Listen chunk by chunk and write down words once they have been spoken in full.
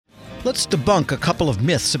Let's debunk a couple of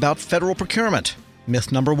myths about federal procurement.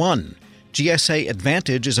 Myth number 1. GSA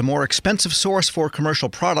Advantage is a more expensive source for commercial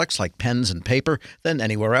products like pens and paper than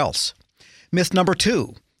anywhere else. Myth number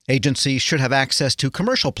 2. Agencies should have access to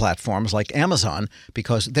commercial platforms like Amazon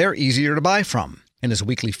because they're easier to buy from. In his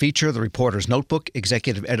weekly feature, The Reporter's Notebook,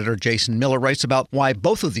 executive editor Jason Miller writes about why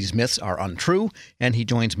both of these myths are untrue, and he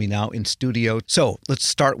joins me now in studio. So let's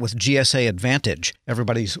start with GSA Advantage.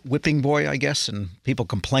 Everybody's whipping boy, I guess, and people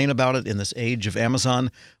complain about it in this age of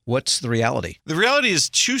Amazon. What's the reality? The reality is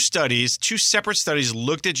two separate studies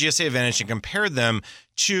looked at GSA Advantage and compared them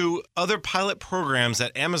to other pilot programs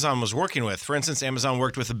that Amazon was working with. For instance, Amazon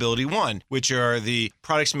worked with AbilityOne, which are the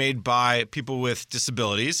products made by people with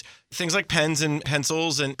disabilities, things like pens and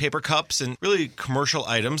pencils and paper cups and really commercial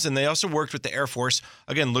items. And they also worked with the Air Force,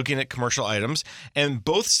 again, looking at commercial items. And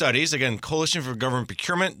both studies, again, Coalition for Government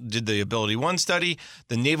Procurement did the AbilityOne study,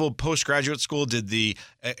 the Naval Postgraduate School did the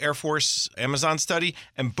Air Force Amazon study,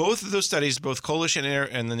 and both of those studies, both Coalition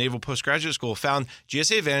and the Naval Postgraduate School, found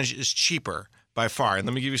GSA Advantage is cheaper by far. And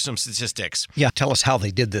let me give you some statistics. Yeah, tell us how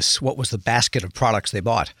they did this. What was the basket of products they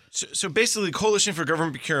bought? So basically, Coalition for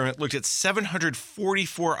Government Procurement looked at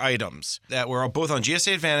 744 items that were both on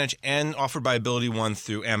GSA Advantage and offered by AbilityOne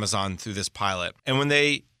through Amazon through this pilot. And when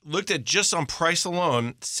they looked at just on price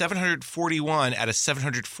alone, 741 out of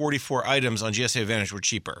 744 items on GSA Advantage were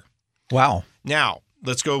cheaper. Wow. Now,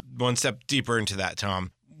 let's go one step deeper into that,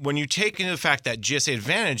 Tom. When you take into the fact that GSA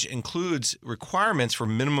Advantage includes requirements for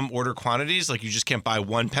minimum order quantities, like you just can't buy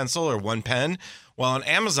one pencil or one pen, while on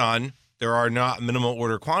Amazon, there are not minimum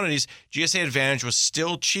order quantities, GSA Advantage was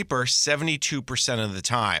still cheaper 72% of the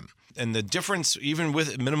time. And the difference, even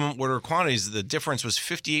with minimum order quantities, the difference was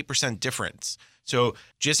 58% difference. So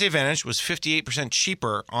GSA Advantage was 58%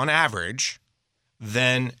 cheaper on average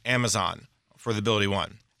than Amazon for the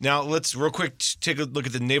AbilityOne. Now, let's real quick take a look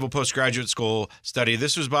at the Naval Postgraduate School study.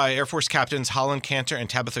 This was by Air Force Captains Holland Cantor and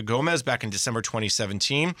Tabitha Gomez back in December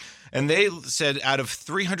 2017. And they said out of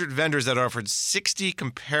 300 vendors that offered 60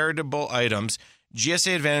 comparable items,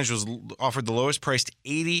 GSA Advantage was offered the lowest priced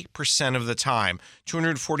 80% of the time,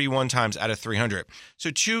 241 times out of 300. So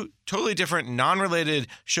two totally different, non-related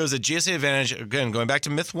shows that GSA Advantage, again, going back to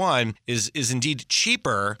myth 1, is indeed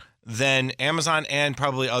cheaper than Amazon and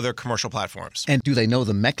probably other commercial platforms. And do they know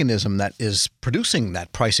the mechanism that is producing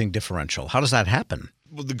that pricing differential? How does that happen?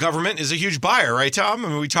 Well, the government is a huge buyer, right, Tom? I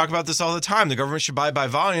mean, we talk about this all the time. The government should buy by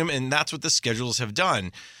volume, and that's what the schedules have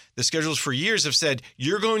done. The schedules for years have said,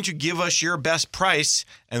 you're going to give us your best price,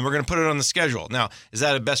 and we're going to put it on the schedule. Now, is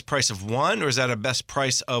that a best price of one, or is that a best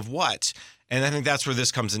price of what? And I think that's where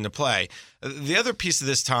this comes into play. The other piece of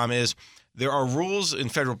this, Tom, is there are rules in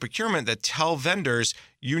federal procurement that tell vendors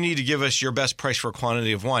you need to give us your best price for a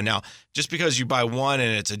quantity of one. Now, just because you buy one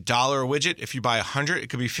and it's $1 a widget, if you buy 100, it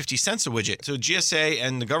could be 50 cents a widget. So GSA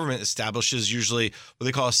and the government establishes usually what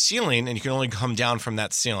they call a ceiling, and you can only come down from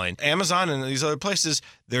that ceiling. Amazon and these other places,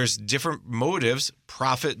 there's different motives,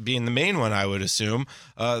 profit being the main one, I would assume,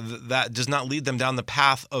 that does not lead them down the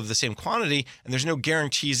path of the same quantity, and there's no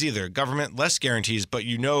guarantees either. Government, less guarantees, but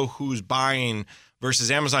you know who's buying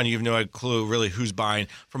versus Amazon, you have no clue really who's buying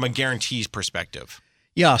from a guarantees perspective.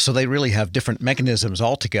 Yeah, so they really have different mechanisms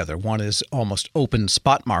altogether. One is almost open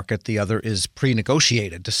spot market. The other is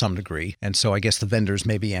pre-negotiated to some degree. And so I guess the vendors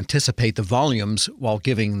maybe anticipate the volumes while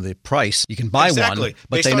giving the price. You can buy one,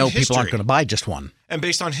 but they know people aren't going to buy just one. And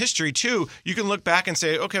based on history, too, you can look back and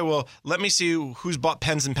say, okay, well, let me see who's bought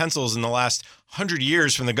pens and pencils in the last 100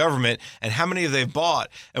 years from the government and how many they've bought.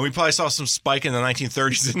 And we probably saw some spike in the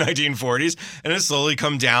 1930s and 1940s, and it's slowly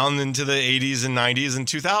come down into the 80s and 90s and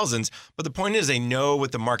 2000s. But the point is they know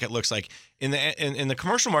what the market looks like. In the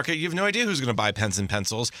commercial market, you have no idea who's going to buy pens and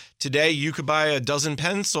pencils. Today, you could buy a dozen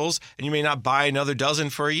pencils, and you may not buy another dozen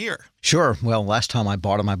for a year. Sure. Well, last time I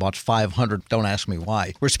bought them, I bought 500. Don't ask me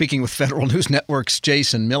why. We're speaking with Federal News Network's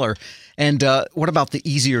Jason Miller. And what about the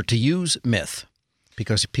easier-to-use myth?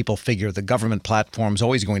 Because people figure the government platform's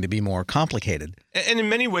always going to be more complicated. And in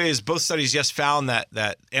many ways, both studies, yes, found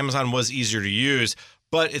that Amazon was easier to use,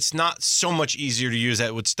 but it's not so much easier to use that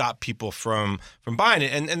it would stop people from buying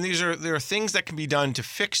it. And there are things that can be done to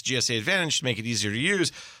fix GSA Advantage to make it easier to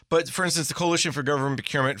use. But for instance, the Coalition for Government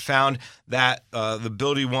Procurement found that the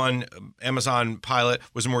AbilityOne Amazon pilot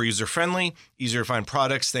was more user-friendly, easier to find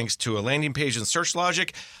products thanks to a landing page and search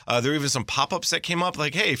logic. There were even some pop-ups that came up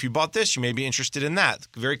like, hey, if you bought this, you may be interested in that.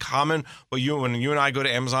 Very common when you and I go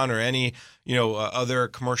to Amazon or any other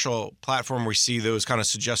commercial platform, we see those kind of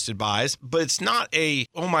suggested buys. But it's not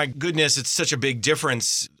oh my goodness, it's such a big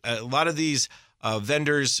difference. A lot of these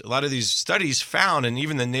vendors, a lot of these studies found, and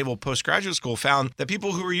even the Naval Postgraduate School found, that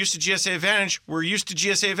people who were used to GSA Advantage were used to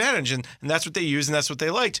GSA Advantage, and that's what they used and that's what they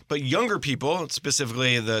liked. But younger people,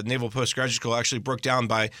 specifically the Naval Postgraduate School, actually broke down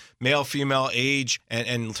by male, female, age,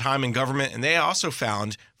 and time in government, and they also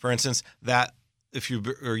found, for instance, that if you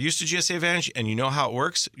are used to GSA Advantage and you know how it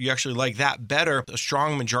works, you actually like that better a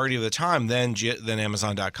strong majority of the time than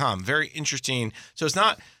Amazon.com. Very interesting. So it's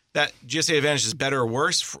not that GSA Advantage is better or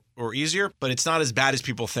worse or easier, but it's not as bad as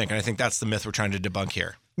people think. And I think that's the myth we're trying to debunk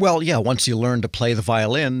here. Well, yeah, once you learn to play the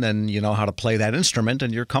violin, then you know how to play that instrument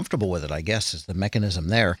and you're comfortable with it, I guess, is the mechanism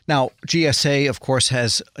there. Now, GSA, of course,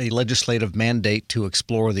 has a legislative mandate to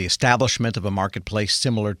explore the establishment of a marketplace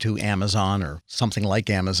similar to Amazon or something like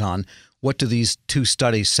Amazon. What do these two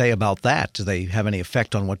studies say about that? Do they have any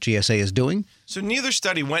effect on what GSA is doing? So neither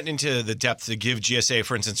study went into the depth to give GSA,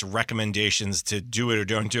 for instance, recommendations to do it or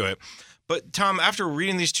don't do it. But Tom, after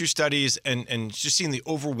reading these two studies and just seeing the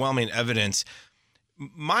overwhelming evidence,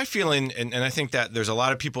 my feeling, and I think that there's a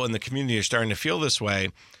lot of people in the community who are starting to feel this way,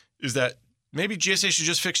 is that maybe GSA should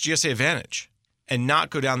just fix GSA Advantage and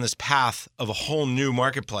not go down this path of a whole new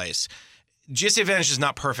marketplace. GSA Advantage is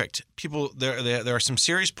not perfect. There are some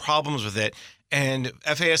serious problems with it, and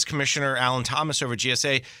FAS Commissioner Alan Thomas over at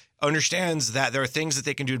GSA understands that there are things that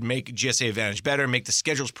they can do to make GSA Advantage better, make the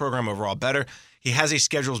schedules program overall better. He has a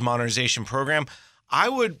schedules modernization program. I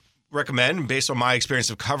would recommend, based on my experience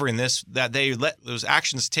of covering this, that they let those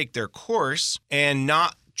actions take their course and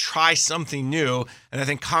not try something new. And I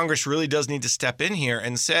think Congress really does need to step in here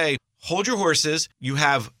and say, hold your horses. You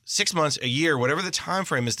have 6 months, a year, whatever the time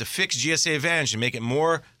frame is, to fix GSA Advantage and make it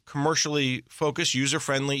more commercially focused,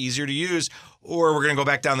 user-friendly, easier to use, or we're going to go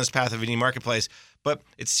back down this path of any marketplace. But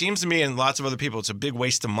it seems to me and lots of other people, it's a big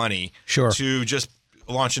waste of money to just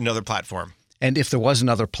launch another platform. And if there was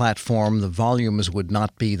another platform, the volumes would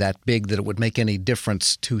not be that big that it would make any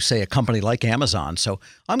difference to, say, a company like Amazon. So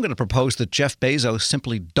I'm going to propose that Jeff Bezos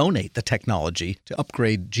simply donate the technology to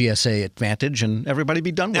upgrade GSA Advantage and everybody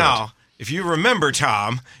be done with it. Now, if you remember,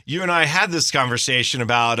 Tom, you and I had this conversation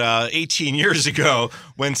about 18 years ago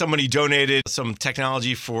when somebody donated some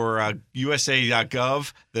technology for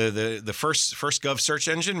USA.gov, the first Gov search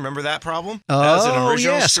engine. Remember that problem? That was an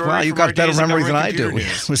original yes. story. Wow, you've got better memory than I do.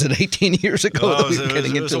 Was it 18 years ago that we were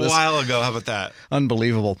getting into this? It was a while ago. How about that?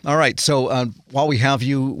 Unbelievable. All right. So while we have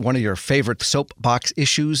you, one of your favorite soapbox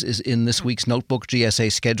issues is in this week's notebook,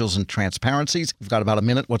 GSA Schedules and Transparencies. We've got about a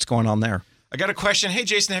minute. What's going on there? I got a question. Hey,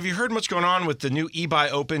 Jason, have you heard what's going on with the new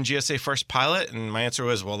eBuy Open GSA First pilot? And my answer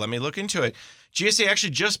was, well, let me look into it. GSA actually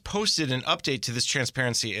just posted an update to this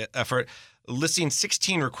transparency effort, listing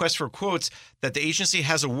 16 requests for quotes that the agency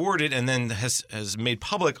has awarded and then has made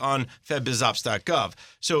public on fedbizops.gov.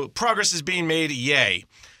 So progress is being made. Yay.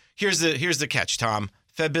 Here's the catch, Tom.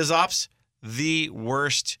 FedBizOps, the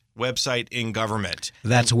worst website in government.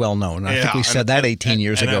 That's well known. I think we said that 18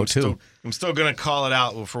 years ago, too. I'm still going to call it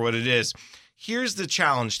out for what it is. Here's the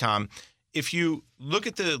challenge, Tom. If you look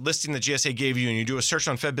at the listing that GSA gave you and you do a search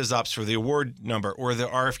on FedBizOps for the award number or the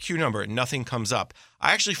RFQ number, nothing comes up.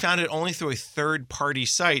 I actually found it only through a third-party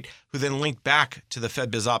site who then linked back to the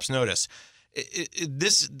FedBizOps notice.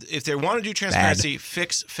 If they want to do transparency,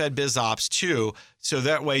 fix FedBizOps too, so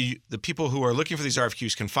that way the people who are looking for these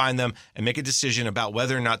RFQs can find them and make a decision about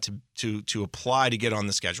whether or not to apply to get on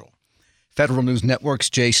the schedule. Federal News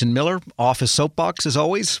Network's Jason Miller, Office Soapbox, as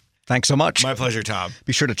always. Thanks so much. My pleasure, Tom.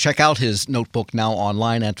 Be sure to check out his notebook now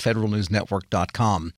online at federalnewsnetwork.com.